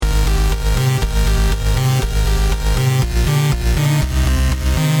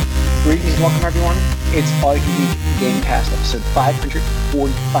Welcome everyone. It's All You Can Eat Gamecast, episode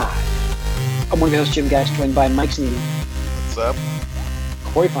 545. I'm one of the hosts, Jim Gash, joined by Mike Sneedy. What's up?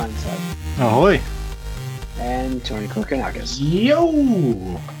 Corey Feinstein. Ahoy. And Tony Kokonakis.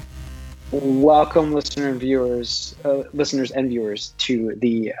 Yo! Welcome, listeners and viewers, to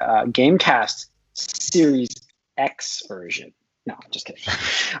the Gamecast Series X version. No, just kidding.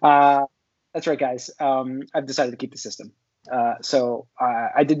 That's right, guys. I've decided to keep the system. So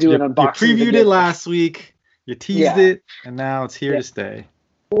I did do an unboxing. You previewed it last week, you teased it, and now it's here to stay.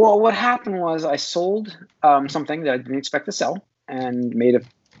 Well, what happened was I sold something that I didn't expect to sell and made a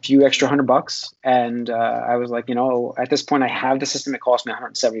few extra $100. And I was like, at this point I have the system. It cost me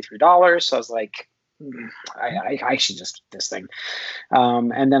 $173. So I was like, I should just get this thing.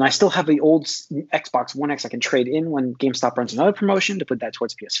 And then I still have the old Xbox One X I can trade in when GameStop runs another promotion to put that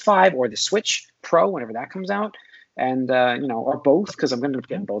towards PS5 or the Switch Pro whenever that comes out. And, or both, because I'm going to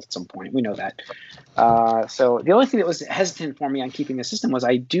get both at some point. We know that. So the only thing that was hesitant for me on keeping the system was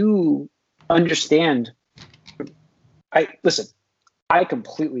I do understand. I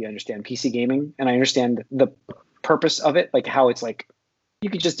completely understand PC gaming, and I understand the purpose of it, like how it's like you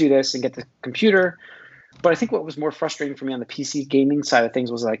could just do this and get the computer. But I think what was more frustrating for me on the PC gaming side of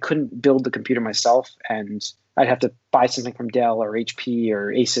things was that I couldn't build the computer myself, and I'd have to buy something from Dell or HP or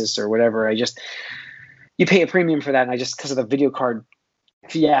Asus or whatever. You pay a premium for that, and I just, because of the video card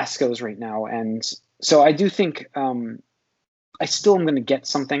fiascos right now. And so I do think I still am going to get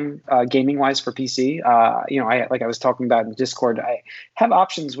something gaming wise for PC. Like I was talking about in Discord, I have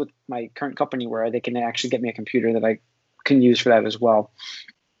options with my current company where they can actually get me a computer that I can use for that as well.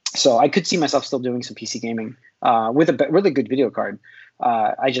 So I could see myself still doing some PC gaming with a really good video card.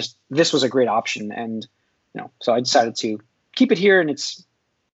 This was a great option, and so I decided to keep it here. And it's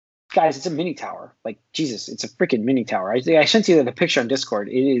a mini tower. Like, Jesus, it's a freaking mini tower. I sent you the picture on Discord.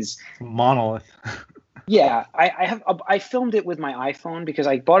 It is monolith. Yeah, I filmed it with my iPhone because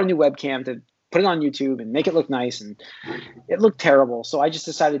I bought a new webcam to put it on YouTube and make it look nice, and it looked terrible. So I just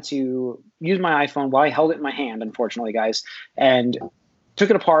decided to use my iPhone while I held it in my hand, unfortunately, guys, and took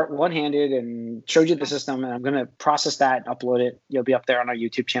it apart one-handed and showed you the system. And I'm going to process that and upload it. You'll be up there on our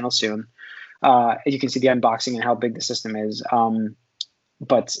YouTube channel soon. You can see the unboxing and how big the system is.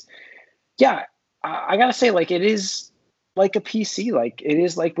 But yeah, I got to say, like, it is like a PC. Like, it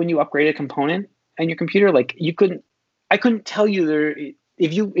is like when you upgrade a component and your computer, like I couldn't tell you there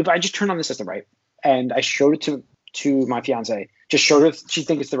if I just turned on the system, right, and I showed it to my fiance, just showed her, she'd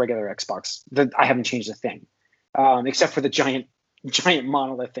think it's the regular Xbox. That I haven't changed a thing, except for the giant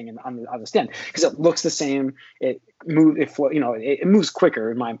monolith thing on the stand, because it looks the same. It moves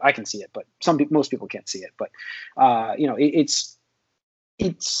quicker. I can see it, but most people can't see it. But it's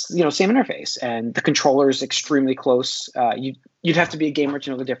same interface, and the controller is extremely close. You'd have to be a gamer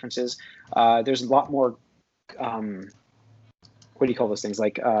to know the differences. There's a lot more what do you call those things,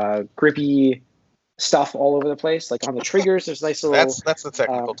 like grippy stuff all over the place. Like on the triggers, there's nice little. That's the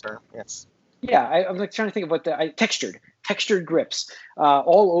technical term. Yes. Yeah, I'm like trying to think of what textured grips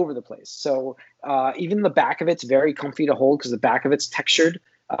all over the place. So even the back of it's very comfy to hold because the back of it's textured.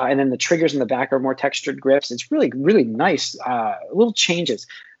 And then the triggers in the back are more textured grips. It's really, really nice. Little changes.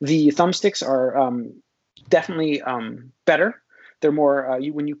 The thumbsticks are definitely better. They're more,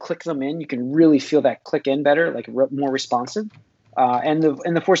 when you click them in, you can really feel that click in better, like more responsive. And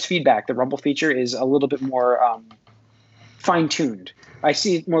the force feedback, the rumble feature, is a little bit more fine-tuned. I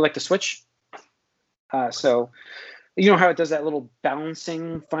see it more like the Switch. So you know how it does that little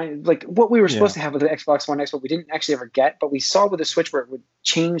balancing, like what we were supposed to have with the Xbox One X, but we didn't actually ever get. But we saw with the Switch where it would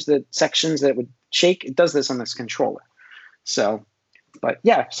change the sections that it would shake. It does this on this controller. So, but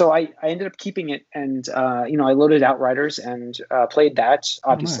yeah, so I ended up keeping it, and I loaded Outriders and played that,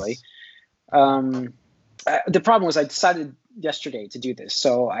 obviously. Oh, nice. The problem was I decided yesterday to do this,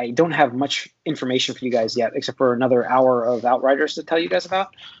 so I don't have much information for you guys yet, except for another hour of Outriders to tell you guys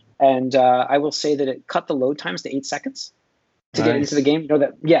about. And I will say that it cut the load times to 8 seconds to get into the game.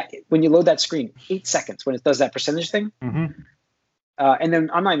 When you load that screen, 8 seconds when it does that percentage thing. Mm-hmm. And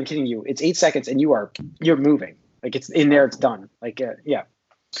then I'm not even kidding you. It's 8 seconds and you're moving. Like, it's in there, it's done. Like, yeah.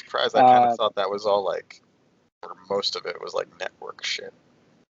 Surprised. I kind of thought that was all like, or most of it was like network shit.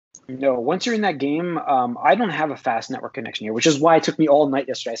 No, once you're in that game, I don't have a fast network connection here, which is why it took me all night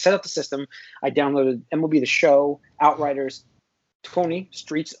yesterday. I set up the system. I downloaded MLB The Show, Outriders, Tony,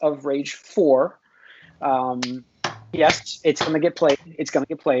 Streets of Rage 4. Yes, it's going to get played.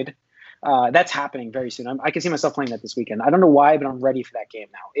 That's happening very soon. I can see myself playing that this weekend. I don't know why, but I'm ready for that game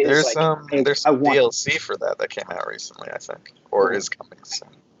now. There's some DLC for that came out recently, I think, or is coming soon.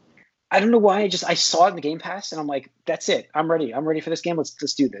 I don't know why. I saw it in the Game Pass, and I'm like, that's it. I'm ready. I'm ready for this game. Let's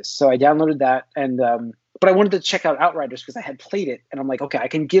do this. So I downloaded that, and but I wanted to check out Outriders because I had played it, and I'm like, okay, I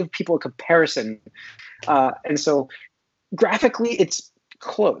can give people a comparison. And so graphically, it's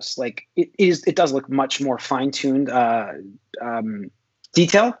close. Like it does look much more fine-tuned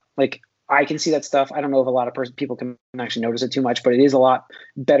detail. Like I can see that stuff. I don't know if a lot of people can actually notice it too much, but it is a lot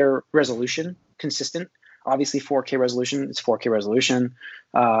better resolution, consistent. Obviously 4K resolution. It's 4K resolution.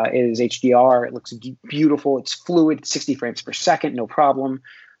 It is HDR. It looks beautiful. It's fluid, 60 frames per second, no problem.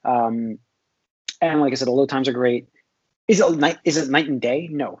 And like I said, the load times are great. Is it night and day?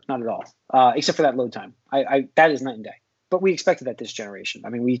 No, not at all. Except for that load time. That is night and day. But we expected that this generation. I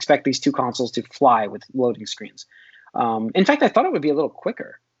mean, we expect these two consoles to fly with loading screens. In fact, I thought it would be a little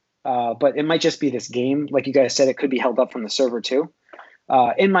quicker. But it might just be this game. Like you guys said, it could be held up from the server too.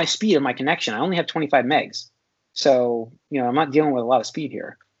 In my speed of my connection, I only have 25 megs. So, I'm not dealing with a lot of speed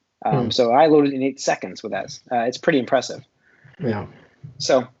here. So I loaded in 8 seconds with that. It's pretty impressive. Yeah.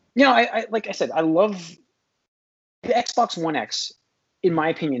 So, I like I said, I love the Xbox One X, in my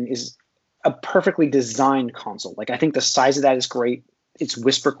opinion, is a perfectly designed console. Like, I think the size of that is great. It's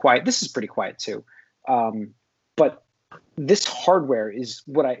whisper quiet. This is pretty quiet too. But this hardware is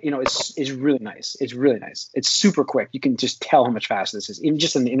what is really nice. It's really nice. It's super quick. You can just tell how much faster this is. Even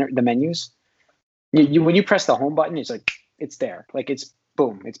just in the menus, when you press the home button, it's like it's there. Like it's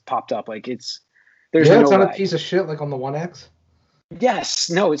boom, it's popped up. Like it's there's no. It's not a piece of shit like on the One X. Yes,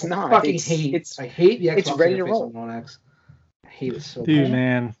 no, it's not. I hate the Xbox. It's ready to roll. On One X. I hate it so Dude, bad.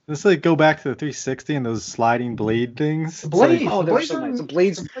 man, let's go back to the 360 and those sliding blade things. The blades. They were so nice.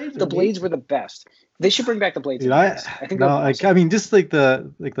 The blades were the best. They should bring back the blades. Dude, I think awesome. I mean, just like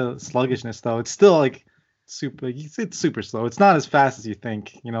the sluggishness though. It's still like super. It's super slow. It's not as fast as you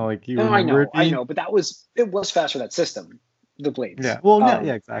think. Like you. No, I know, but it was fast for that system. The blades. Yeah. Well,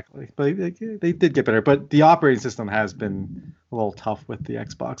 yeah, exactly. But they did get better. But the operating system has been a little tough with the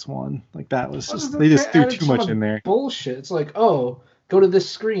Xbox One. Like that was just they just threw too much in there. Bullshit. It's like, go to this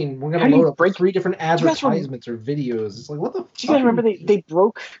screen. We're gonna load up 3 different advertisements or videos. It's like, what the? Do you guys remember they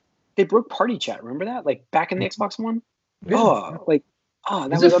broke Party Chat? Remember that? Like back in the Xbox One. Yeah. That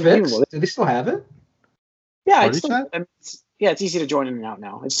was unbelievable. Do they still have it? Yeah, it's easy to join in and out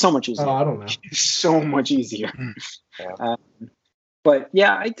now. It's so much easier. Oh, I don't know. It's so much easier. Yeah. But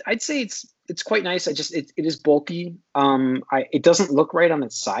yeah, I'd say it's quite nice. It is bulky. It doesn't look right on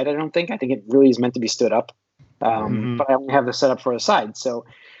its side. I don't think. I think it really is meant to be stood up. But I only have the setup for the side. So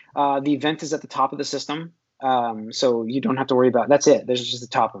the vent is at the top of the system. So you don't have to worry about. That's it. There's just the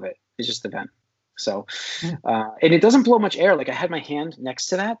top of it. It's just the vent. So, and it doesn't blow much air. Like I had my hand next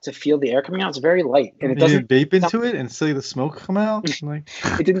to that to feel the air coming out. It's very light, and it doesn't vape into it and see the smoke come out. Like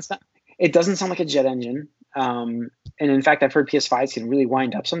it doesn't sound like a jet engine. And in fact, I've heard PS5s can really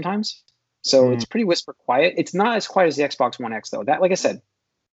wind up sometimes. So it's pretty whisper quiet. It's not as quiet as the Xbox One X though. That, like I said,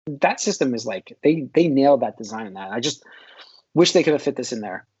 that system is like they nailed that design in that. I just wish they could have fit this in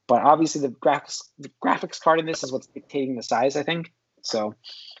there. But obviously, the graphics card in this is what's dictating the size, I think. So.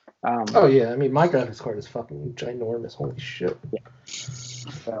 Oh yeah, I mean my graphics card is fucking ginormous. Holy shit! Yeah.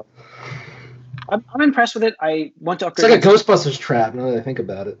 So, I'm impressed with it. I want to upgrade. It's like a Ghostbusters trap. Now that I think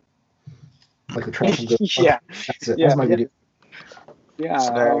about it, like the trap from Ghostbusters. Yeah, that's it. That's my video.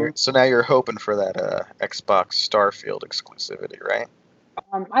 Yeah. So now you're hoping for that Xbox Starfield exclusivity, right?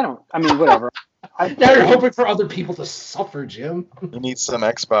 I mean, whatever. Now you're hoping for other people to suffer, Jim. You need some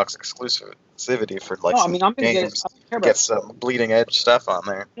Xbox exclusivity for like I'm gonna get some bleeding edge stuff on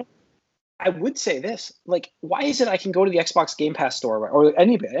there. I would say this: like, why is it I can go to the Xbox Game Pass store or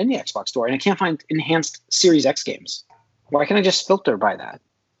any Xbox store and I can't find enhanced Series X games? Why can't I just filter by that?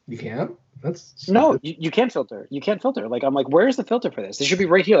 You can't. No, you can't filter. You can't filter. Like, I'm like, where's the filter for this? It should be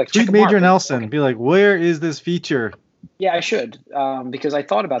right here. Like, tweet Major Nelson. Be like, where is this feature? Yeah, I should, because I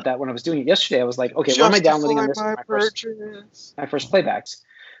thought about that when I was doing it yesterday. I was like, okay, what am I downloading on this? My first playbacks.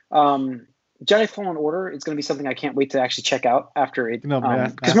 Jedi Fallen Order is going to be something I can't wait to actually check out after it.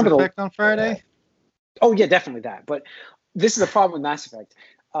 Mass Effect on Friday? Oh, yeah, definitely that. But this is the problem with Mass Effect.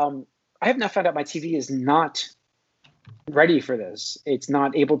 I have now found out my TV is not ready for this. It's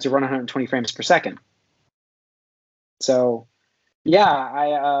not able to run 120 frames per second. So,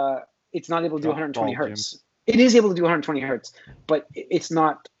 yeah, it's not able to do 120 hertz. It is able to do 120 hertz, but it's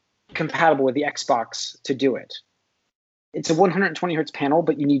not compatible with the Xbox to do it. It's a 120 hertz panel,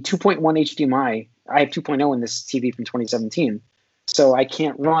 but you need 2.1 HDMI. I have 2.0 in this TV from 2017, so I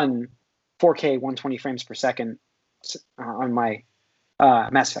can't run 4K 120 frames per second on my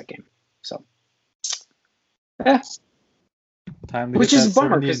Mass Effect game. So, time to which get is that a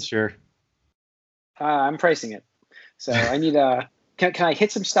bummer because sure. I'm pricing it, so I need Can I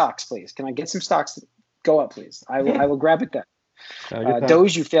hit some stocks, please? Can I get some stocks to go up, please? I will grab it then.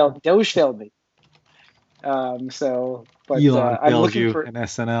 Doge, you failed. Doge failed me. Elon I'm looking for an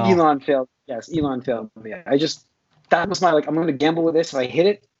SNL. Elon failed. Yes, Elon failed me. That was my I'm going to gamble with this. If I hit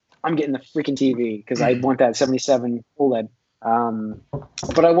it, I'm getting the freaking TV because I want that 77 OLED.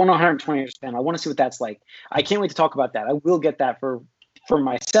 But I want 120 stand. I want to see what that's like. I can't wait to talk about that. I will get that for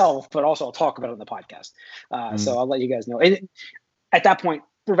myself, but also I'll talk about it on the podcast. So I'll let you guys know. And at that point,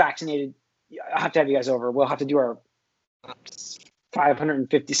 we're vaccinated. I have to have you guys over. We'll have to do our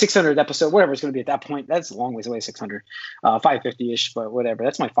 550, 600 episode, whatever it's going to be at that point. That's a long ways away, 600, 550-ish, but whatever.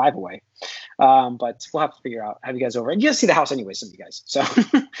 That's my 5 away. But we'll have to figure out, have you guys over. And you guys see the house anyway, some of you guys. So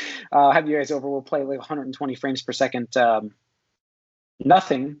have you guys over. We'll play like 120 frames per second.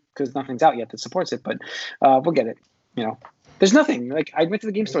 Nothing, because nothing's out yet that supports it, but we'll get it. There's nothing. Like, I went to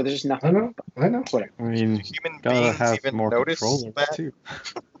the game store. There's just nothing. I know. Whatever. I mean, human gotta beings have even more notice control over that? it too.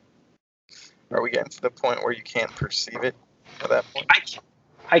 Are we getting to the point where you can't perceive it at that point?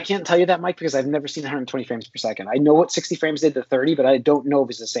 I can't tell you that, Mike, because I've never seen 120 frames per second. I know what 60 frames did to 30, but I don't know if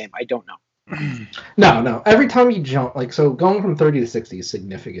it's the same. I don't know. No. Every time you jump, going from 30 to 60 is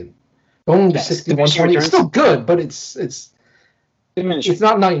significant. Going to 60 to 120 is still good, but it's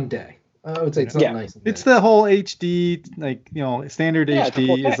not night and day. I would say it's not nice. It's the whole HD, standard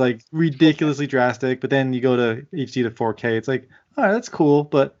HD is like ridiculously drastic, but then you go to HD to 4K. It's like, all right, that's cool,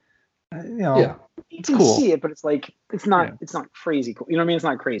 but you can see it, but it's like it's not crazy cool. You know what I mean? It's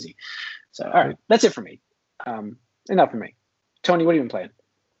not crazy. So all right, that's it for me. Enough for me. Tony, what have you been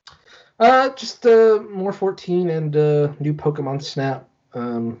playing? Just more 14 and new Pokemon Snap.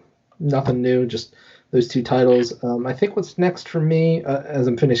 Nothing new, just those 2 titles. I think what's next for me, as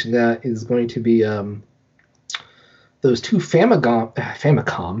I'm finishing that, is going to be those 2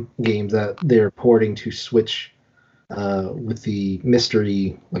 Famicom games that they're porting to Switch with the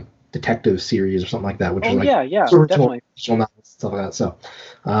mystery detective series or something like that, which is definitely stuff like that. So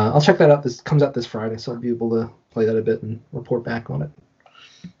I'll check that out. This comes out this Friday, so I'll be able to play that a bit and report back on it.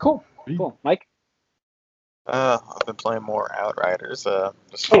 Cool. Mike? I've been playing more Outriders.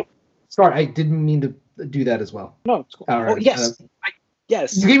 Sorry, I didn't mean to do that as well. No, it's cool. Outriders. Yes.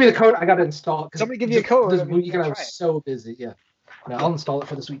 Yes. You gave me the code. I got to install it. Somebody give you a code. This weekend I was so busy. Yeah. No, I'll install it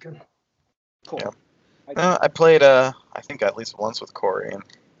for this weekend. Cool. Yeah. I played, I think at least once with Corey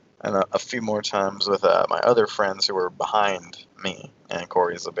and a few more times with my other friends who were behind me, and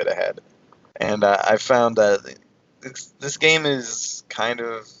Corey's a bit ahead. And I found that this game is kind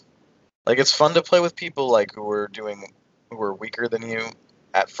of it's fun to play with people who are weaker than you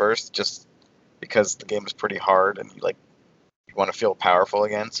at first, just because the game is pretty hard and you want to feel powerful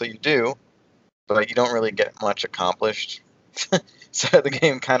again. So you do, but you don't really get much accomplished. So the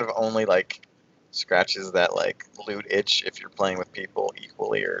game kind of only scratches that loot itch if you're playing with people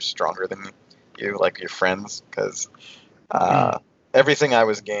equally or stronger than you, like your friends, because everything I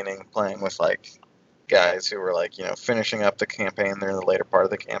was gaining playing with guys who were finishing up the campaign, they're in the later part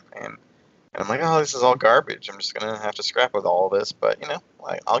of the campaign, and I'm like, oh, this is all garbage, I'm just gonna have to scrap with all of this, but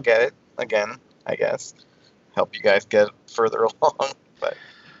I'll get it again, I guess, help you guys get further along. But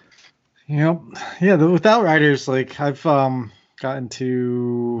with Outriders, I've gotten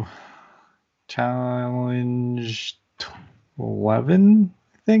to challenge 11,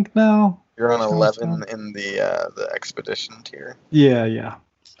 I think now. You're on 11 in the expedition tier. Yeah.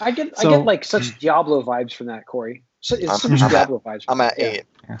 I get such Diablo vibes from that, Corey. Diablo vibes. I'm at 8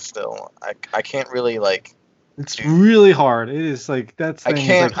 still. I can't really It's really hard. It is that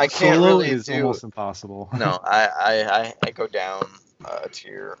thing. I can't really is almost impossible. No, I go down a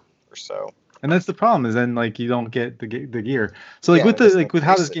tier or so. And that's the problem, is then you don't get the gear. So with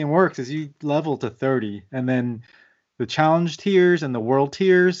how this game works is you level to 30, and then the challenge tiers and the world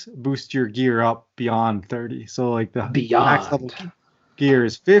tiers boost your gear up beyond 30. So the max level gear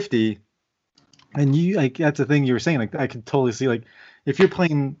is 50, and you that's the thing you were saying. I could totally see if you're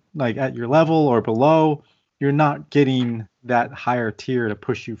playing at your level or below, you're not getting that higher tier to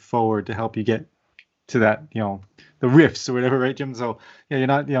push you forward to help you get to that the rifts or whatever, right, Jim? So you're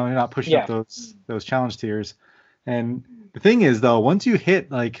not pushing up those challenge tiers. And the thing is, though, once you hit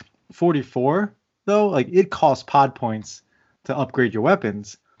 44, though, it costs pod points to upgrade your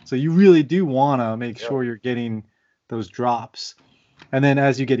weapons. So you really do want to make sure you're getting those drops. And then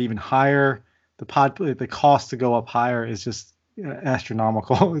as you get even higher, the cost to go up higher is just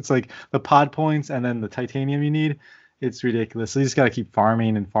astronomical. It's the pod points and then the titanium you need. It's ridiculous. So you just got to keep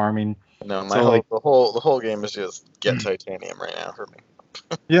farming and farming. No, the whole game is just get titanium right now for me.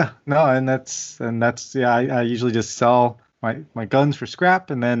 And that's I usually just sell my guns for scrap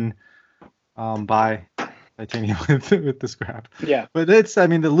and then buy titanium with the scrap. Yeah. But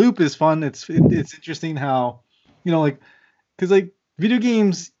the loop is fun. It's interesting how, because video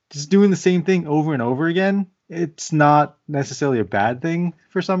games just doing the same thing over and over again, it's not necessarily a bad thing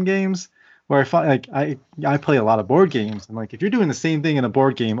for some games. Where I find I play a lot of board games, and if you're doing the same thing in a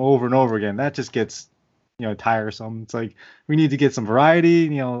board game over and over again, that just gets tiresome. It's we need to get some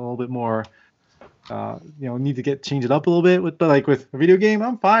variety, a little bit more. Need to change it up a little bit. But with a video game,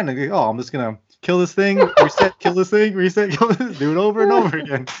 I'm fine. I'm just gonna kill this thing, reset, kill this thing, reset, kill this, do it over and over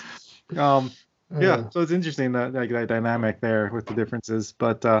again. Yeah, so it's interesting that that dynamic there with the differences.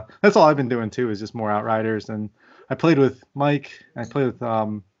 But that's all I've been doing too, is just more Outriders. And I played with Mike. I played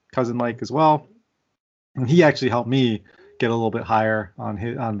with cousin Mike as well, and he actually helped me get a little bit higher on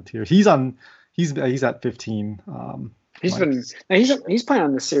the tier. He's at 15. He's playing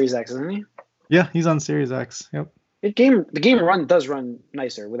on the Series X, isn't he? Yeah, he's on Series X. Yep. The game does run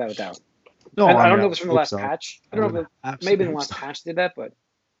nicer, without a doubt. No, I don't know if it's from the last patch. I don't know if maybe the last so. patch did that, but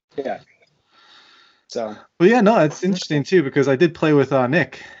yeah. So. Well, yeah, no, it's interesting too, because I did play with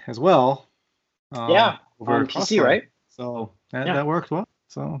Nick as well. Yeah, over PC, right? So that worked well.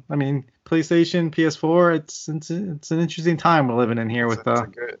 So PlayStation, PS4, it's an interesting time we're living in here with.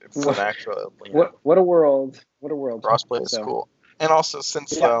 It's an actual. What a world! What a world! Crossplay is cool, and also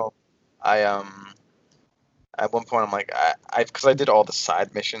since I at one point I'm because I did all the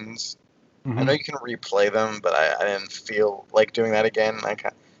side missions. Mm-hmm. I know you can replay them, but I didn't feel like doing that again. I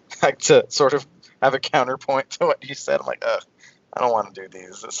like to sort of have a counterpoint to what you said. I'm like, I don't want to do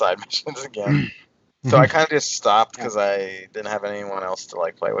these side missions again. So I kind of just stopped because I didn't have anyone else to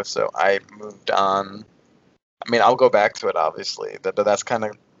play with. So I moved on. I'll go back to it obviously, but that's kind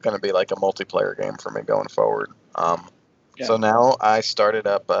of going to be like a multiplayer game for me going forward. So now I started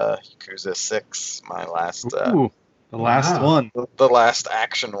up Yakuza 6, my last. The last one. The last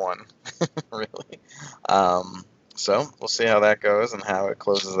action one, really. So we'll see how that goes and how it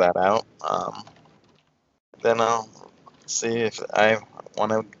closes that out. Then I'll see if I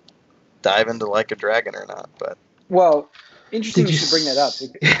want to dive into Like a Dragon or not. But interesting you should bring that up.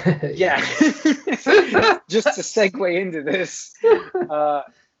 Yeah. Just to segue into this,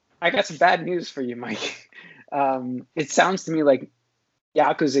 I got some bad news for you, Mike. It sounds to me like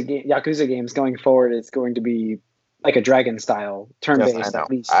Yakuza games going forward, it's going to be like a Dragon style, turn-based. Yes, I know.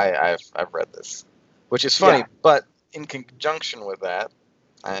 At least. I've read this, which is funny. Yeah. But in conjunction with that,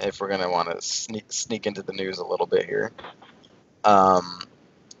 if we're gonna want to sneak into the news a little bit here,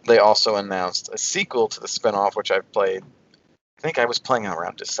 they also announced a sequel to the spinoff, which I've played. I think I was playing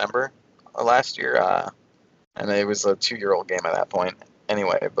around December last year, and it was a 2-year-old game at that point.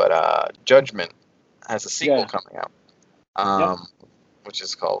 Anyway, but Judgment has a sequel coming out, which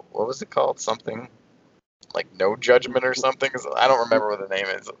is called, what was it called? Something like No Judgment or something. I don't remember what the name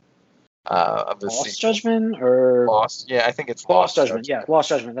is of the Lost sequel. Judgment or Lost? Yeah, I think it's Lost Judgment. Yeah, Lost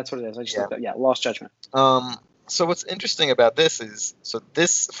Judgment. That's what it is. I just looked up. Yeah, Lost Judgment. So what's interesting about this is,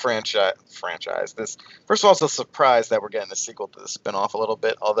 this franchise, this, first of all, it's a surprise that we're getting a sequel to the spinoff a little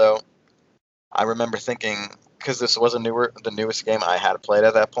bit, although I remember thinking, because this was the newest game I had played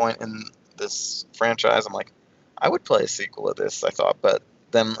at that point in this franchise, I'm like, I would play a sequel of this, I thought, but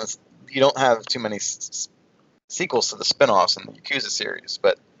then you don't have too many sequels to the spinoffs in the Yakuza series,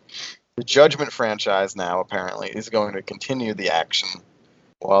 but the Judgment franchise now apparently is going to continue the action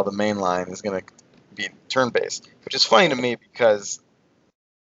while the main line is going to be turn-based, which is funny to me because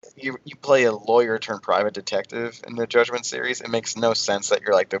you play a lawyer turned private detective in the Judgment series. It makes no sense that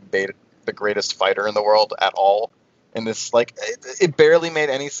you're like the greatest fighter in the world at all. And this, it barely made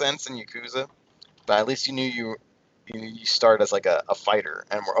any sense in Yakuza, but at least you knew you start as like a fighter,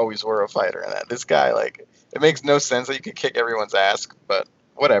 and always were a fighter. And that this guy, it makes no sense that you could kick everyone's ass, but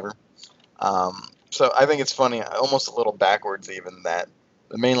whatever. So I think it's funny, almost a little backwards even, that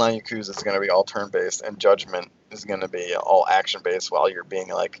the mainline Yakuza is going to be all turn-based, and Judgment is going to be all action-based while you're being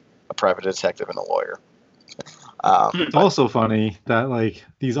like a private detective and a lawyer. It's also funny that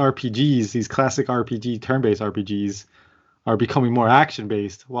these RPGs, these classic RPG, turn-based RPGs, are becoming more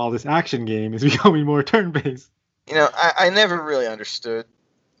action-based, while this action game is becoming more turn-based. I never really understood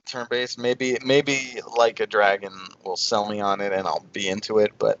turn-based. Maybe Like a Dragon will sell me on it and I'll be into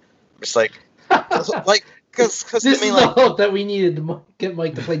it, but it's because this is the hope that we needed to get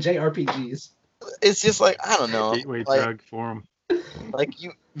Mike to play JRPGs. It's just I don't know. Gateway drug for him.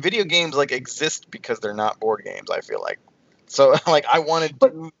 Video games exist because they're not board games. I feel like, so I want to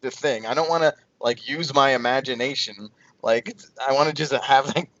do the thing. I don't want to use my imagination. I want to just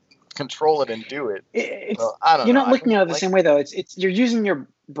have control it and do it. So, I don't know. You're not looking at it the same way though. It's you're using your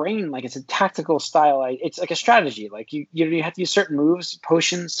brain it's a tactical style. It's like a strategy. You have to use certain moves,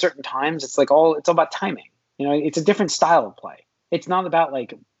 potions, certain times. It's all about timing. You know, it's a different style of play. It's not about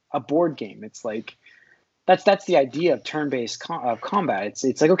like a board game. It's like that's the idea of turn-based combat.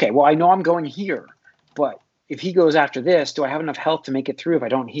 It's like, okay, well, I know I'm going here, but if he goes after this, do I have enough health to make it through if I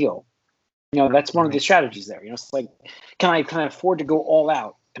don't heal? You know, that's one of the strategies there. You know, it's like, can I afford to go all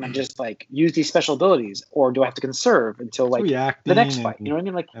out? Can I just like use these special abilities, or do I have to conserve until like the next fight? You know what I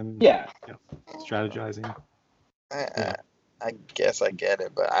mean? Like, strategizing. I guess I get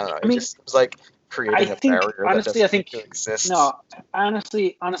it, but I don't know. It just was like creating a barrier honestly, that doesn't exist. No,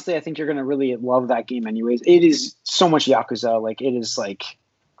 honestly, I think you're gonna really love that game anyways. It is so much Yakuza. Like, it is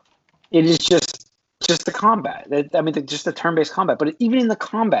just the combat. Just the turn-based combat. But even in the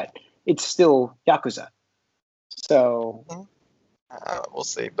combat, it's still Yakuza. So we'll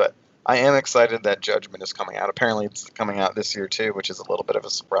see. But I am excited that Judgment is coming out. Apparently, it's coming out this year too, which is a little bit of a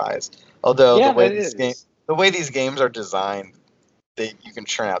surprise. Although the way these games are designed, you can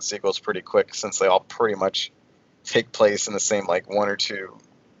churn out sequels pretty quick since they all pretty much take place in the same like one or two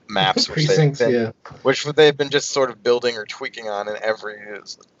maps, which they've been just sort of building or tweaking on in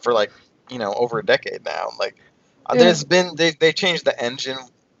for like, you know, over a decade now. Like there's been they changed the engine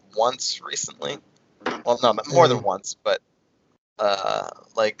once recently. Well, no, more than once, but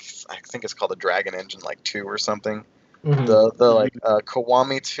like I think it's called the Dragon Engine like 2 or something. Mm-hmm. The like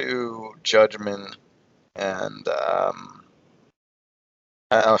Kiwami 2, Judgment, and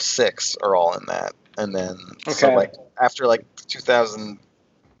 6 are all in that. And then so like after like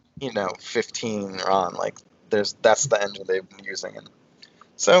 2015 on, like that's the engine they've been using, and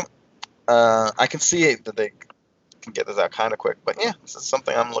so I can see that they can get this out kind of quick. But yeah, this is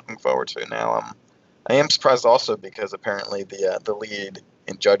something I'm looking forward to now. I am surprised also because apparently the lead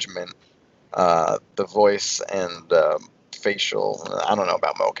in Judgment, the voice and facial, I don't know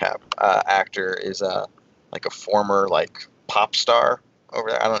about mocap, actor is like a former like pop star over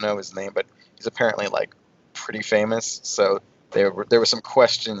there. I don't know his name, but he's apparently like pretty famous. So there was some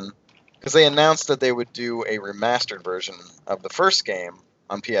question because they announced that they would do a remastered version of the first game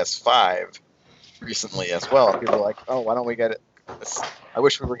on PS5 recently as well. People were like, oh, why don't we get it? I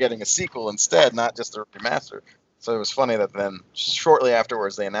wish we were getting a sequel instead, not just a remaster. So it was funny that then shortly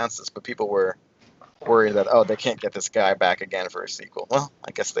afterwards they announced this, but people were worried that, oh, they can't get this guy back again for a sequel. Well,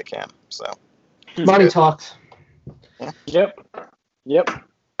 I guess they can. So money talks. Yeah. Yep.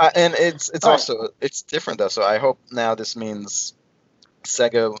 And it's also it's different though. So I hope now this means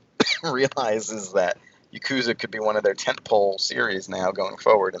Sega realizes that Yakuza could be one of their tentpole series now going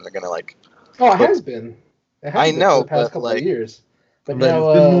forward, and they're gonna like. Oh, it has been. I know, for the past couple of years. But now,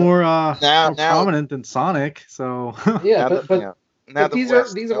 it's been more prominent than Sonic. So yeah, but these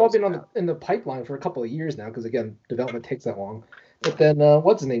have all been in the pipeline for a couple of years now, because again, development takes that long. But then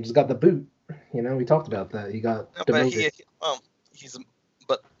what's his name just got the boot? You know, we talked about that. He got demoted.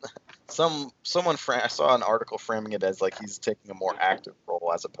 Someone I saw an article framing it as like he's taking a more active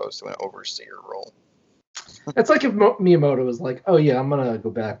role as opposed to an overseer role. It's like if Miyamoto was like, "Oh yeah, I'm gonna go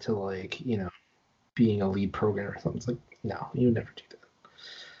back to like, you know, being a lead programmer or something." It's like, no, you never do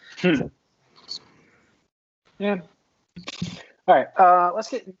that. Yeah. All right.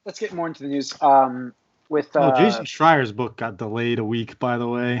 Let's get more into the news. Jason Schreier's book got delayed a week. By the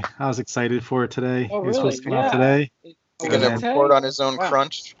way, I was excited for it today. Oh, really? It was supposed to come out today. He's gonna report on his own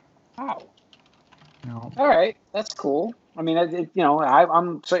crunch. Wow. No. All right, that's cool. I mean, I'm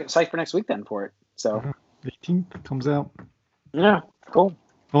psyched for next week then for it. So 18th comes out. Yeah, cool.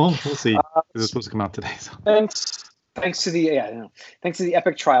 Well, we'll see. It's supposed to come out today. So. Thanks to the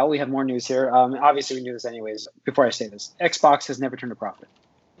Epic trial, we have more news here. Obviously, we knew this anyways. Before I say this, Xbox has never turned a profit.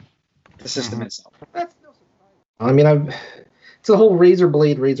 The system itself. That's no surprise. I mean, it's a whole razor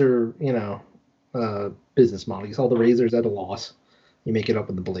blade, business model. You sell the razors at a loss, you make it up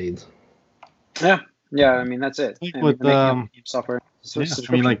with the blades. Yeah. I mean, that's it. With software. I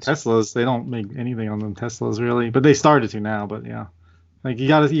mean, like Teslas, they don't make anything on them Teslas really, but they started to now. But yeah. Like you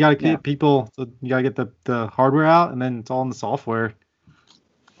gotta get people. So you gotta get the hardware out, and then it's all in the software.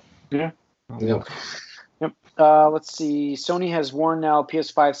 Yeah. Yep. Let's see. Sony has warned now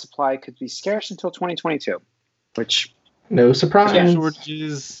PS5 supply could be scarce until 2022, which no surprise.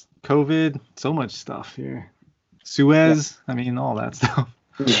 Shortages, COVID, so much stuff here. Suez, I mean, all that stuff.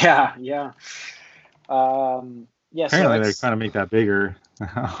 Yeah. Apparently they're trying to make that bigger.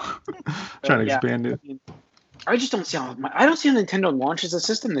 Trying to expand it. I just don't see how Nintendo launches a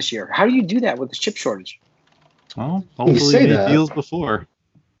system this year. How do you do that with the chip shortage? Well, hopefully they deals before.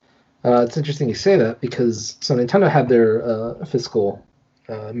 It's interesting you say that because Nintendo had their fiscal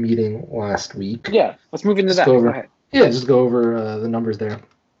meeting last week. Yeah, let's move into that. Go ahead. Yeah, just go over the numbers there.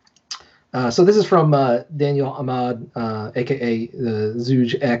 So this is from Daniel Ahmad, aka the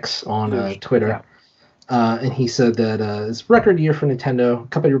Zooge X on Twitter. And he said that it's a record year for Nintendo. The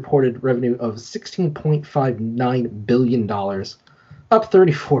company reported revenue of $16.59 billion, up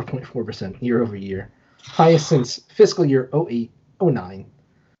 34.4% year over year. Highest since fiscal year 08-09.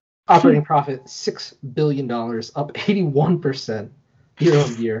 Operating profit, $6 billion, up 81% year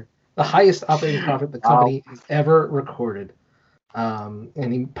over year. The highest operating profit the company has ever recorded.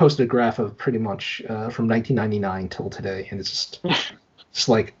 And he posted a graph of pretty much from 1999 till today. And it's just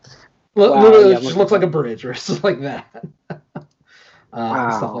like, literally, it just looks like a bridge or something like that.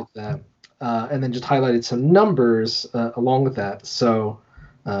 Stuff like that. And then just highlighted some numbers along with that. So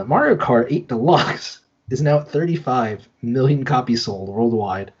Mario Kart 8 Deluxe is now at 35 million copies sold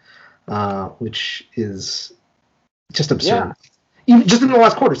worldwide, which is just absurd. Yeah. Even just in the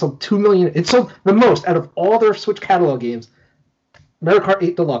last quarter, sold 2 million. It sold the most out of all their Switch catalog games. Mario Kart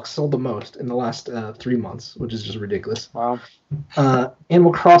 8 Deluxe sold the most in the last 3 months, which is just ridiculous. Wow.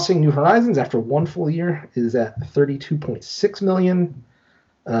 Animal Crossing New Horizons, after 1 full year, is at 32.6 million,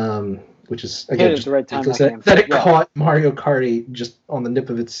 which is, again, just the right time that it caught Mario Kart 8 just on the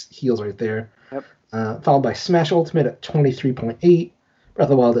nip of its heels right there. Yep. Followed by Smash Ultimate at 23.8, Breath of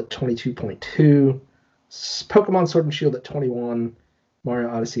the Wild at 22.2, Pokemon Sword and Shield at 21, Mario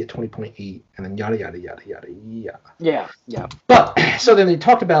Odyssey at 20.8, and then yada, yada, yada, yada, yada. Yeah. But, so then they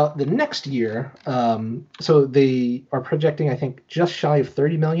talked about the next year. So they are projecting, I think, just shy of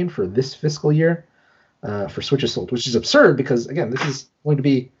 30 million for this fiscal year for Switches sold, which is absurd because, again, this is going to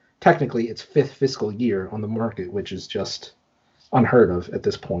be technically its 5th fiscal year on the market, which is just unheard of at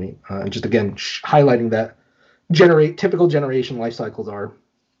this point. And just, again, highlighting that typical generation life cycles are,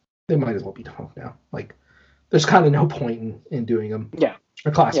 they might as well be defunct now. Like, there's kind of no point in doing them. Yeah.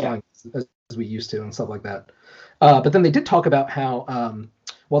 Or classifying as we used to and stuff like that. But then they did talk about how,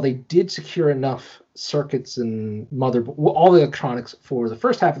 while they did secure enough circuits and all the electronics for the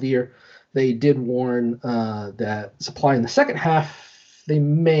first half of the year, they did warn that supply in the second half, they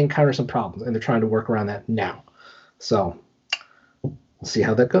may encounter some problems, and they're trying to work around that now. So we'll see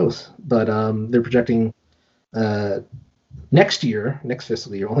how that goes. But they're projecting next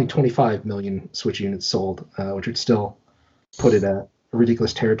fiscal year, only 25 million Switch units sold, which would still put it at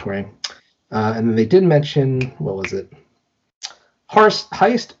ridiculous territory. And then they did mention, what was it?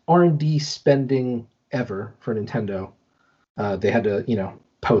 Highest R&D spending ever for Nintendo. They had to,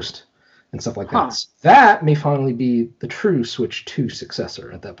 post and stuff like that. So that may finally be the true Switch 2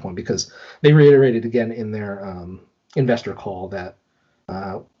 successor at that point, because they reiterated again in their investor call that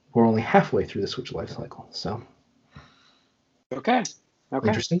we're only halfway through the Switch life cycle. So. Okay.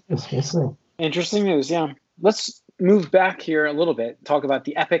 Interesting news. Yes, sir. Interesting news. Yeah. Let's move back here a little bit. Talk about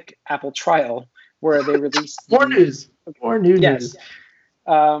the Epic Apple trial, where they released more news. More new news.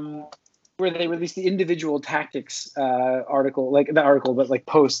 Where they released the individual tactics article, like the article, but like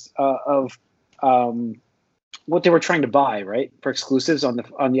post of what they were trying to buy, right, for exclusives on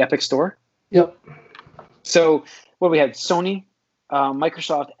the Epic Store. Yep. So what we had, Sony,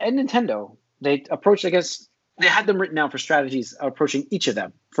 Microsoft, and Nintendo. They approached, I guess. They had them written down for strategies approaching each of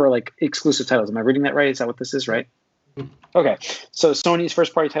them for like exclusive titles. Am I reading that right? Is that what this is, right? Okay. So Sony's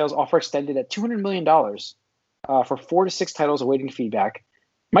first party titles offer extended at $200 million for 4 to 6 titles awaiting feedback.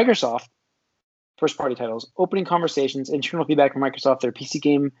 Microsoft first party titles, opening conversations, internal feedback from Microsoft. Their PC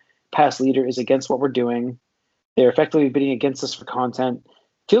Game Pass leader is against what we're doing. They're effectively bidding against us for content.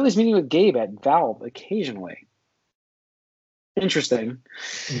 Philly's meeting with Gabe at Valve occasionally. Interesting.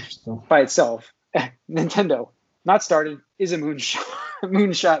 By itself. Nintendo, not started, is a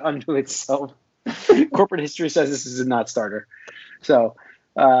moonshot unto itself. Corporate history says this is a not starter. So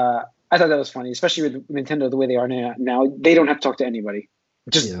I thought that was funny, especially with Nintendo the way they are now. They don't have to talk to anybody.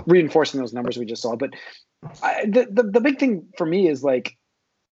 Just reinforcing those numbers we just saw. But the big thing for me is like,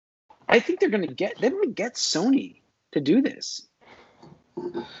 I think they're going to get Sony to do this.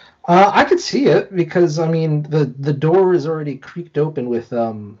 I could see it because I mean the door is already creaked open with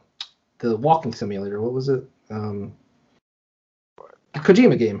the walking simulator. What was it?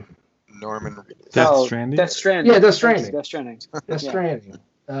 Kojima game. Norman. Death Stranding. Death Stranding. Yeah, Death Stranding. Death Stranding. Death Stranding.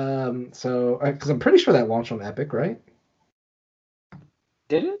 So because I'm pretty sure that launched on Epic, right?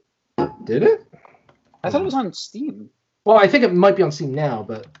 Did it? Did it? I thought it was on Steam. Well, I think it might be on Steam now,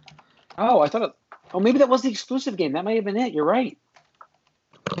 but. Oh, I thought it. Oh, maybe that was the exclusive game. That may have been it. You're right.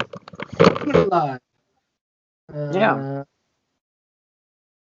 Yeah.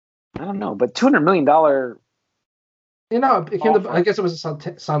 I don't know, but $200 million. I guess it was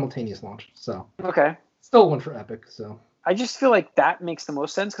a simultaneous launch. So okay, still one for Epic. So I just feel like that makes the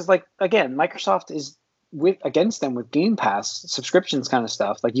most sense because, like, again, Microsoft is against them with Game Pass subscriptions kind of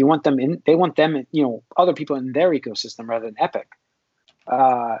stuff. Like, you want them in, they want them, other people in their ecosystem rather than Epic.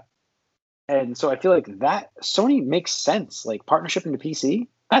 And so I feel like that Sony makes sense. Like partnership into PC,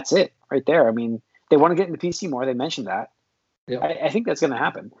 that's it right there. I mean, they want to get into PC more. They mentioned that. Yeah. I think that's going to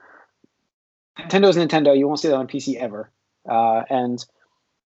happen. Nintendo's Nintendo. You won't see that on PC ever. And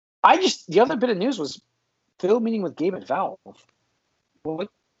the other bit of news was Phil meeting with Gabe at Valve.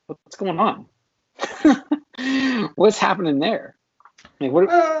 What's going on? What's happening there? Like, what?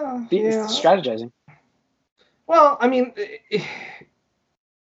 Strategizing. Well, I mean,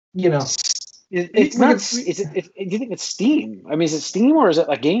 you know, it's not. Do you think it's Steam? I mean, is it Steam or is it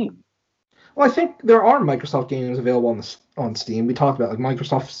a game? Well, I think there are Microsoft games available on Steam. We talked about like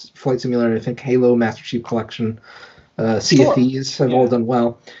Microsoft's Flight Simulator. I think Halo, Master Chief Collection, Sea of Thieves have all done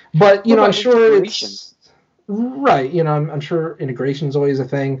well. But I'm sure it's right. I'm sure integration is always a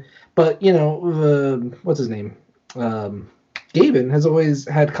thing. But what's his name? Gaben has always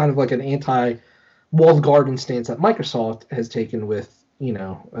had kind of like an anti-walled garden stance that Microsoft has taken with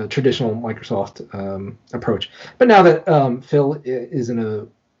a traditional Microsoft approach. But now that Phil is in a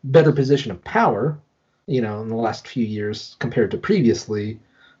better position of power, in the last few years compared to previously,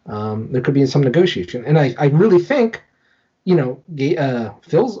 there could be some negotiation. And I really think,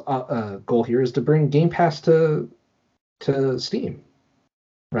 Phil's goal here is to bring Game Pass to Steam,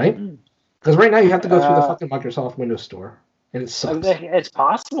 right? Because right now you have to go through the fucking Microsoft Windows Store, and it sucks. It's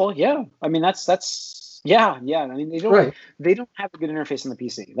possible, yeah. I mean, that's yeah. I mean, they don't have a good interface on the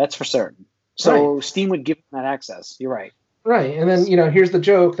PC. That's for certain. So Steam would give them that access. You're right. Right, and then here's the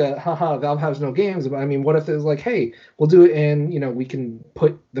joke that Valve has no games. But I mean, what if it's like, hey, we'll do it, and we can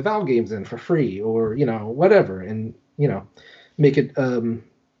put the Valve games in for free, or whatever, and make it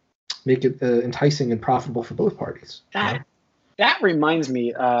enticing and profitable for both parties. That reminds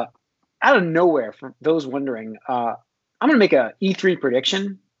me, out of nowhere, for those wondering, I'm gonna make a E3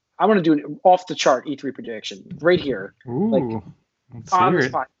 prediction. I want to do an off the chart E3 prediction right here. Ooh, on the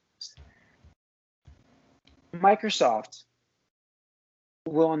spot. Microsoft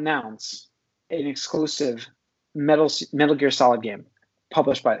will announce an exclusive Metal Gear Solid game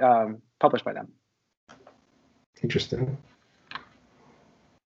published by them. Interesting.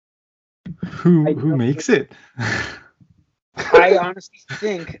 Who makes it? I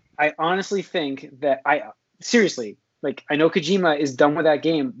honestly think that seriously, like, I know Kojima is done with that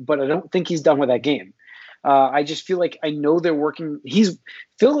game, but I don't think he's done with that game. I just feel like I know they're working.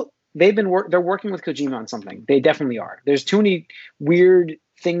 They're working with Kojima on something. They definitely are. There's too many weird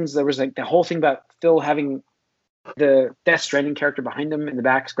things. There was like the whole thing about Phil having the Death Stranding character behind him in the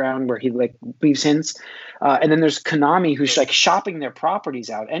background where he like leaves hints. And then there's Konami, who's like shopping their properties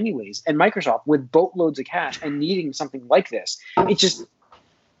out anyways, and Microsoft with boatloads of cash and needing something like this. I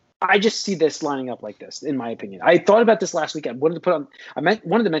just see this lining up like this, in my opinion. I thought about this last weekend. Wanted to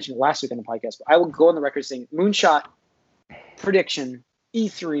mention it last week on the podcast, but I will go on the record saying Moonshot prediction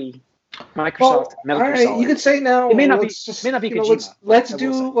E3 Microsoft Metal Gear Solid. You could say now. It may not be Kojima. Let's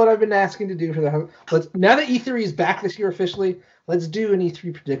do what I've been asking to do for the. Now that E3 is back this year officially, let's do an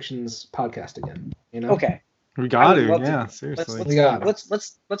E3 predictions podcast again. Okay. We got to, yeah, seriously.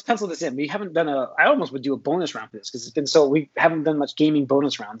 Let's pencil this in. We haven't done I almost would do a bonus round for this because it's been we haven't done much gaming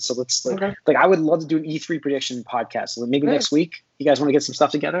bonus rounds. So let's I would love to do an E3 prediction podcast. So maybe next week. You guys want to get some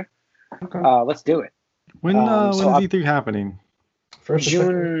stuff together? Okay. Let's do it. When is E3 happening? First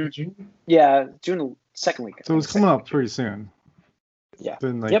June. Yeah, June 2nd week. So it's coming up pretty soon. Yeah. It's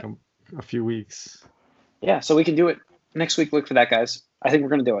been like a few weeks. Yeah, so we can do it next week. Look for that, guys. I think we're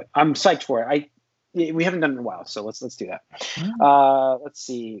gonna do it. I'm psyched for it. We haven't done it in a while, so let's do that. Let's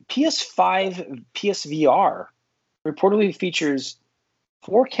see. PS5 PSVR reportedly features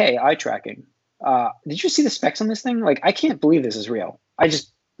 4K eye tracking. Did you see the specs on this thing? Like, I can't believe this is real. I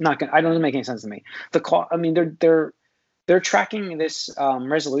don't make any sense to me. I mean, they're tracking this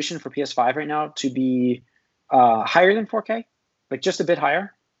resolution for PS5 right now to be higher than 4K, like just a bit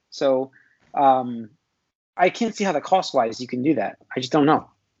higher. So I can't see how the cost-wise you can do that. I just don't know.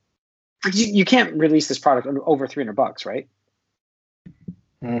 You can't release this product over $300, right?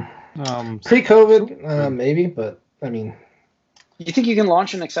 Pre-COVID, maybe, but I mean, you think you can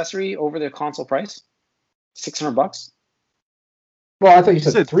launch an accessory over the console price? $600? Well, I thought you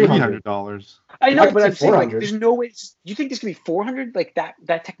said $300. I know, but I'm saying, like, there's no way. You think this could be $400? Like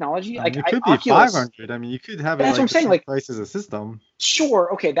that technology? Like, it could be Oculus, $500. I mean, you could have it. That's what I'm saying. Like, price as a system.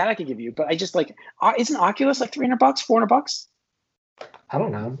 Sure, okay, that I could give you, but I just like, isn't Oculus like $300, $400? I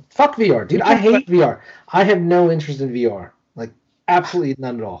don't know. Fuck VR, dude. I hate VR. I have no interest in VR. Like, absolutely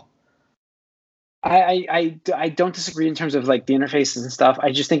none at all. I don't disagree in terms of like the interfaces and stuff.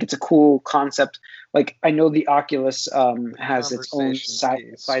 I just think it's a cool concept. Like, I know the Oculus has its own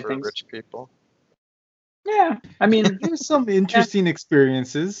side for things. Rich people. Yeah, I mean, there's some interesting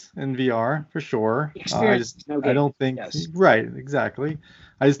experiences in VR for sure. I don't think right, exactly.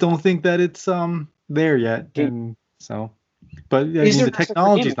 I just don't think that it's there yet, and so. But I mean, the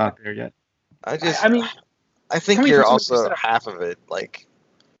technology's not there yet. I think you're also half of it. Like,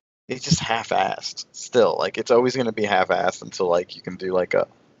 it's just half-assed still. Like, it's always going to be half-assed until like you can do like a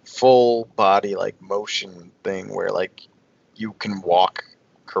full body like motion thing where like you can walk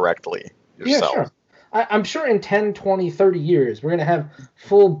correctly yourself. Yeah, sure. I'm sure in 10, 20, 30 years, we're going to have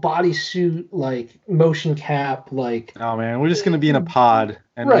full bodysuit, like motion cap, like... Oh, man, we're just going to be in a pod,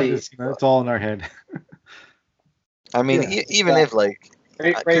 and it's all in our head. I mean, even if, like...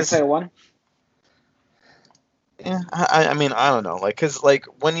 Ready to say one? Yeah, I mean, I don't know. Like, because, like,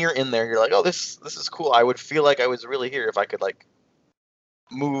 when you're in there, you're like, oh, this is cool. I would feel like I was really here if I could, like,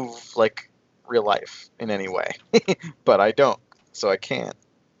 move, like, real life in any way. But I don't, so I can't.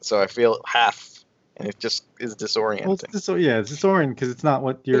 So I feel half... And it just is disorienting. Well, it's disorienting because it's not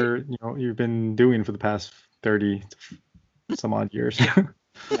what you've been doing for the past 30 some odd years.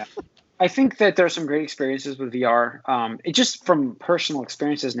 Yeah, I think that there are some great experiences with VR. It just from personal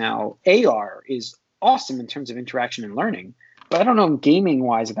experiences now, AR is awesome in terms of interaction and learning. But I don't know gaming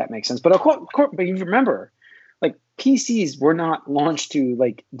wise if that makes sense. But of course, but you remember, like PCs were not launched to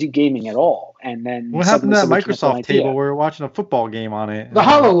like do gaming at all. And then what happened to that Microsoft table? We were watching a football game on it. The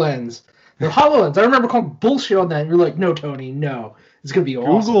HoloLens. The HoloLens. I remember calling bullshit on that. And you're like, no, Tony, no. It's going to be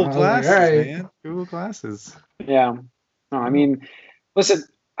awesome. Google Glasses, like, man. Google Glasses. Yeah. No, I mean, listen,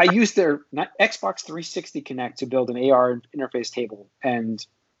 I used their Xbox 360 Connect to build an AR interface table. And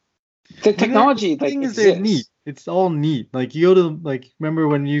the technology, the thing is, they're neat. It's all neat. Like, you go to, like, remember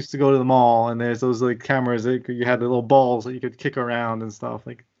when you used to go to the mall and there's those, like, cameras that you had the little balls that you could kick around and stuff.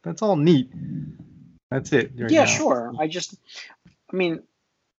 Like, that's all neat. That's it. Yeah, sure. I mean...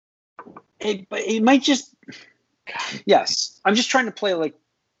 It might just, yes. I'm just trying to play like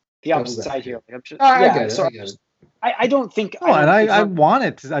the opposite side here. Like, I get it. I don't think. I want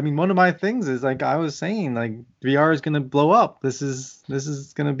it. I mean, one of my things is like I was saying, like VR is going to blow up. This is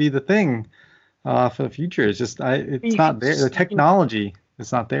going to be the thing for the future. It's just it's not there. The technology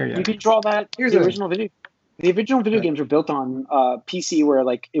is not there yet. You can draw that. Here's the original video. The original video games were built on PC, where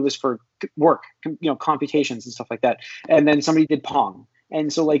like it was for work, computations and stuff like that. And then somebody did Pong,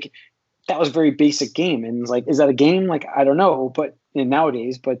 and so like. That was a very basic game, and like, is that a game? Like, I don't know, but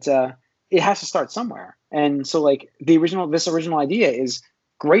nowadays, but it has to start somewhere. And so, like, this original idea is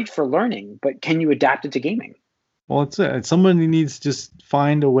great for learning, but can you adapt it to gaming? Well, it's somebody needs to just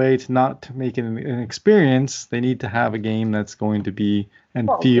find a way to not to make it an experience. They need to have a game that's going to be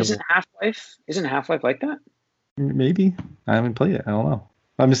feel. Isn't Half-Life like that? Maybe I haven't played it. I don't know.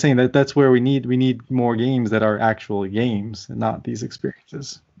 I'm just saying that's where we need more games that are actual games and not these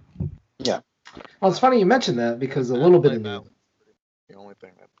experiences. Yeah. Well, it's funny you mentioned that because a little bit of the only thing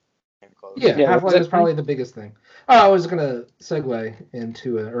that came close. Yeah, Half-Life is probably the biggest thing. I was going to segue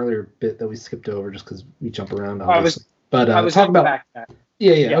into an earlier bit that we skipped over just because we jump around on this. But I was talking about back that.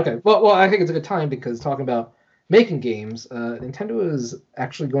 Yeah. Okay. Well, I think it's a good time because talking about making games, Nintendo is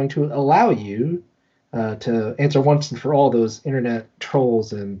actually going to allow you to answer once and for all those internet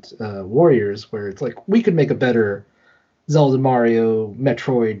trolls and warriors where it's like we could make a better Zelda, Mario,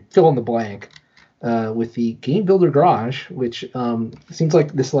 Metroid, fill in the blank, with the Game Builder Garage, which seems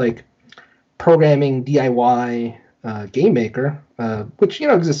like this like programming DIY game maker, which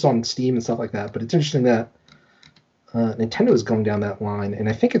exists on Steam and stuff like that. But it's interesting that Nintendo is going down that line, and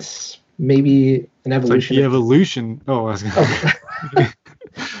I think it's maybe an evolution. It's like the evolution. Oh, I was gonna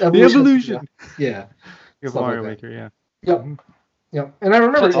the evolution. Yeah. Mario Maker. Yeah. Yep. Yeah, and I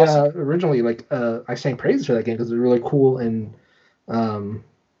remember awesome. Originally, like I sang praises for that game because it was really cool and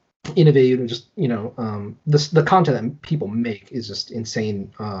innovative, and just the content that people make is just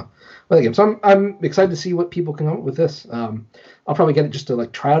insane. With the game, so I'm excited to see what people come up with this. I'll probably get it just to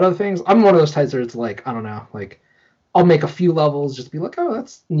like try out other things. I'm one of those types where it's like I don't know, like I'll make a few levels just to be like, oh,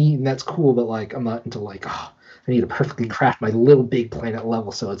 that's neat and that's cool, but like I'm not into like I need to perfectly craft my Little Big Planet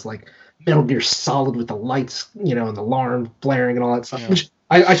level, so it's like Metal Gear Solid with the lights, and the alarm blaring and all that stuff. Yeah. Which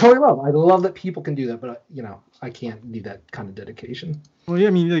I totally love. I love that people can do that, but I can't do that kind of dedication. Well, yeah,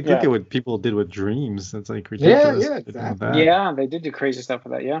 I mean, look at what people did with Dreams. That's like ridiculous. Yeah, exactly. Yeah, they did do crazy stuff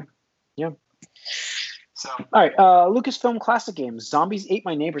with that. Yeah. So, all right, Lucasfilm classic games. Zombies Ate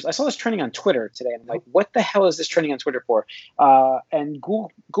My Neighbors. I saw this trending on Twitter today. I'm like, what the hell is this trending on Twitter for? And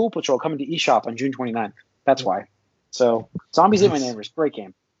Ghoul Patrol coming to eShop on June 29th. That's why. So, Zombies Ate My Neighbors. Great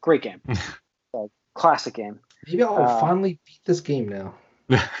game. Classic game. Maybe I'll finally beat this game now.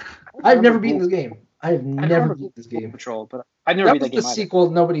 I've never beaten this game. I have never beat this game. Patrol, but I never beat that game. That was the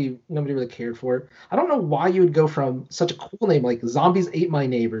sequel. Nobody really cared for it. I don't know why you would go from such a cool name like Zombies Ate My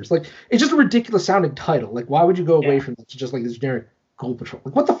Neighbors. Like, it's just a ridiculous sounding title. Like, why would you go away from that to just like this generic Ghoul Patrol?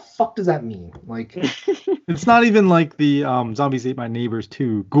 Like, what the fuck does that mean? Like, it's not even like the Zombies Ate My Neighbors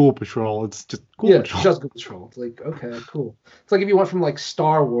 2 Ghoul Patrol. It's just Ghoul Patrol. Just Ghoul Patrol. It's like, okay, cool. It's like if you went from like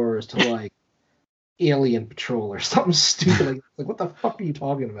Star Wars to like Alien Patrol or something stupid. Like what the fuck are you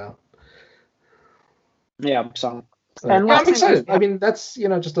talking about? Yeah, so. And I'm excited. I mean, that's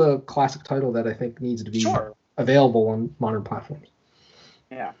just a classic title that I think needs to be available on modern platforms.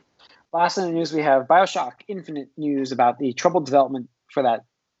 Yeah. Last in the news, we have BioShock Infinite news about the troubled development for that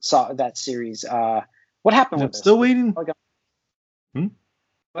series. What happened with this? Still waiting.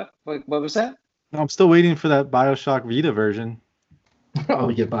 What was that? I'm still waiting for that BioShock Vita version. Oh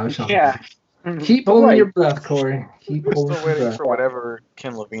yeah, BioShock. Yeah. Keep holding your breath, Corey. We're still waiting for whatever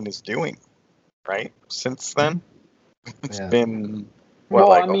Ken Levine is doing. Right? Since then, it's been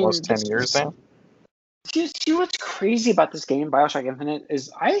almost 10 years now. See what's crazy about this game, BioShock Infinite,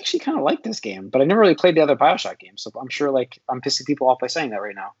 is I actually kind of like this game, but I never really played the other BioShock games, so I'm sure I'm pissing people off by saying that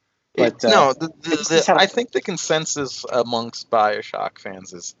right now. But I think the consensus amongst BioShock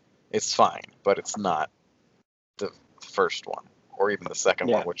fans is it's fine, but it's not the first one or even the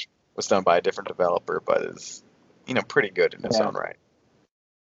second one, which was done by a different developer, but is pretty good in its own right.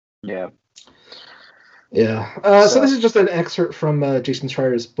 Yeah. Yeah. So this is just an excerpt from Jason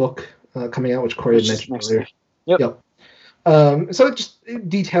Schreier's book coming out, which Corey had mentioned earlier. Yep. So it just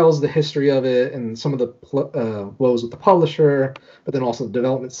details the history of it and some of the woes with the publisher, but then also the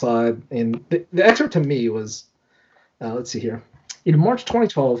development side. And the excerpt to me was, let's see here. In March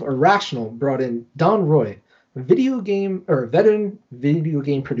 2012, Irrational brought in Don Roy, a veteran video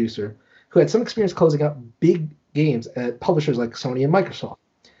game producer who had some experience closing out big games at publishers like Sony and Microsoft.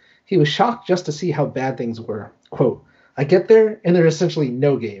 He was shocked just to see how bad things were. Quote, I get there, and there's essentially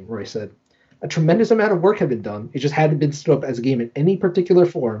no game, Roy said. A tremendous amount of work had been done. It just hadn't been stood up as a game in any particular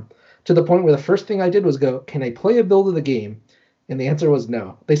form, to the point where the first thing I did was go, can I play a build of the game? And the answer was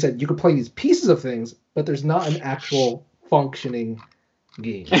no. They said, you could play these pieces of things, but there's not an actual functioning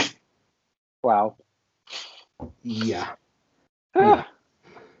game. Wow. Yeah. Ah.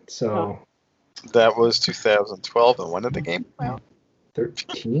 So. That was 2012, and when did the game come out?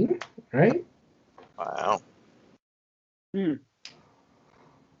 13, right? Wow.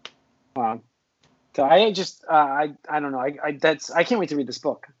 Wow. So I just I don't know. I can't wait to read this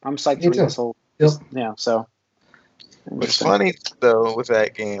book. I'm psyched to read this whole. Yep. Yeah. So. It's funny though with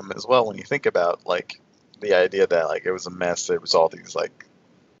that game as well when you think about like the idea that like it was a mess. There was all these like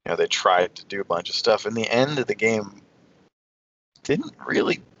they tried to do a bunch of stuff. In the end of the game, didn't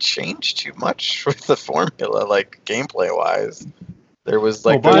really change too much with the formula, like gameplay wise. There was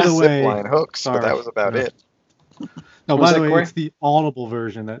like those zipline hooks, but that was about it. No, by the way, it's the Audible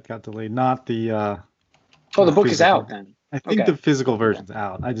version that got delayed, not the. The book is out then. I think the physical version's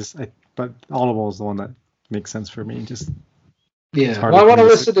out. But Audible is the one that makes sense for me. Just. Yeah, well, I want to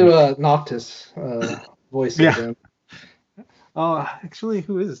listen to Noctis voice again. Oh, actually,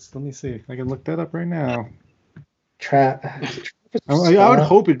 who is? Let me see. I can look that up right now. I would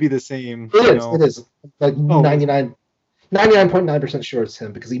hope it'd be the same. It is. Like 99.9% sure it's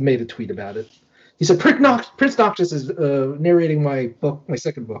him because he made a tweet about it. He said Prince Noctis is narrating my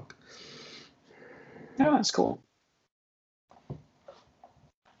second book. Oh, that's cool.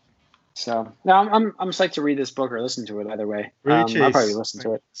 So now I'm psyched to read this book or listen to it either way. I'll probably listen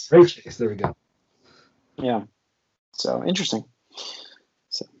to it. Ray Chase, there we go. Yeah. So interesting.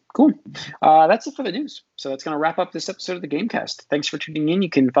 So cool. That's it for the news. So that's going to wrap up this episode of the Gamecast. Thanks for tuning in. You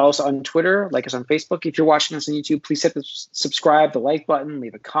can follow us on Twitter, like us on Facebook. If you're watching us on YouTube, please hit the subscribe, the like button,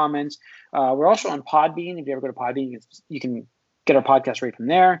 leave a comment. We're also on Podbean. If you ever go to Podbean, you can get our podcast right from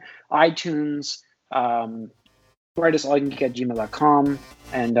there. iTunes. Write us allyoungeek@gmail.com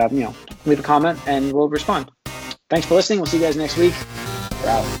and leave a comment and we'll respond. Thanks for listening. We'll see you guys next week.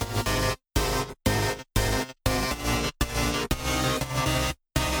 We're out.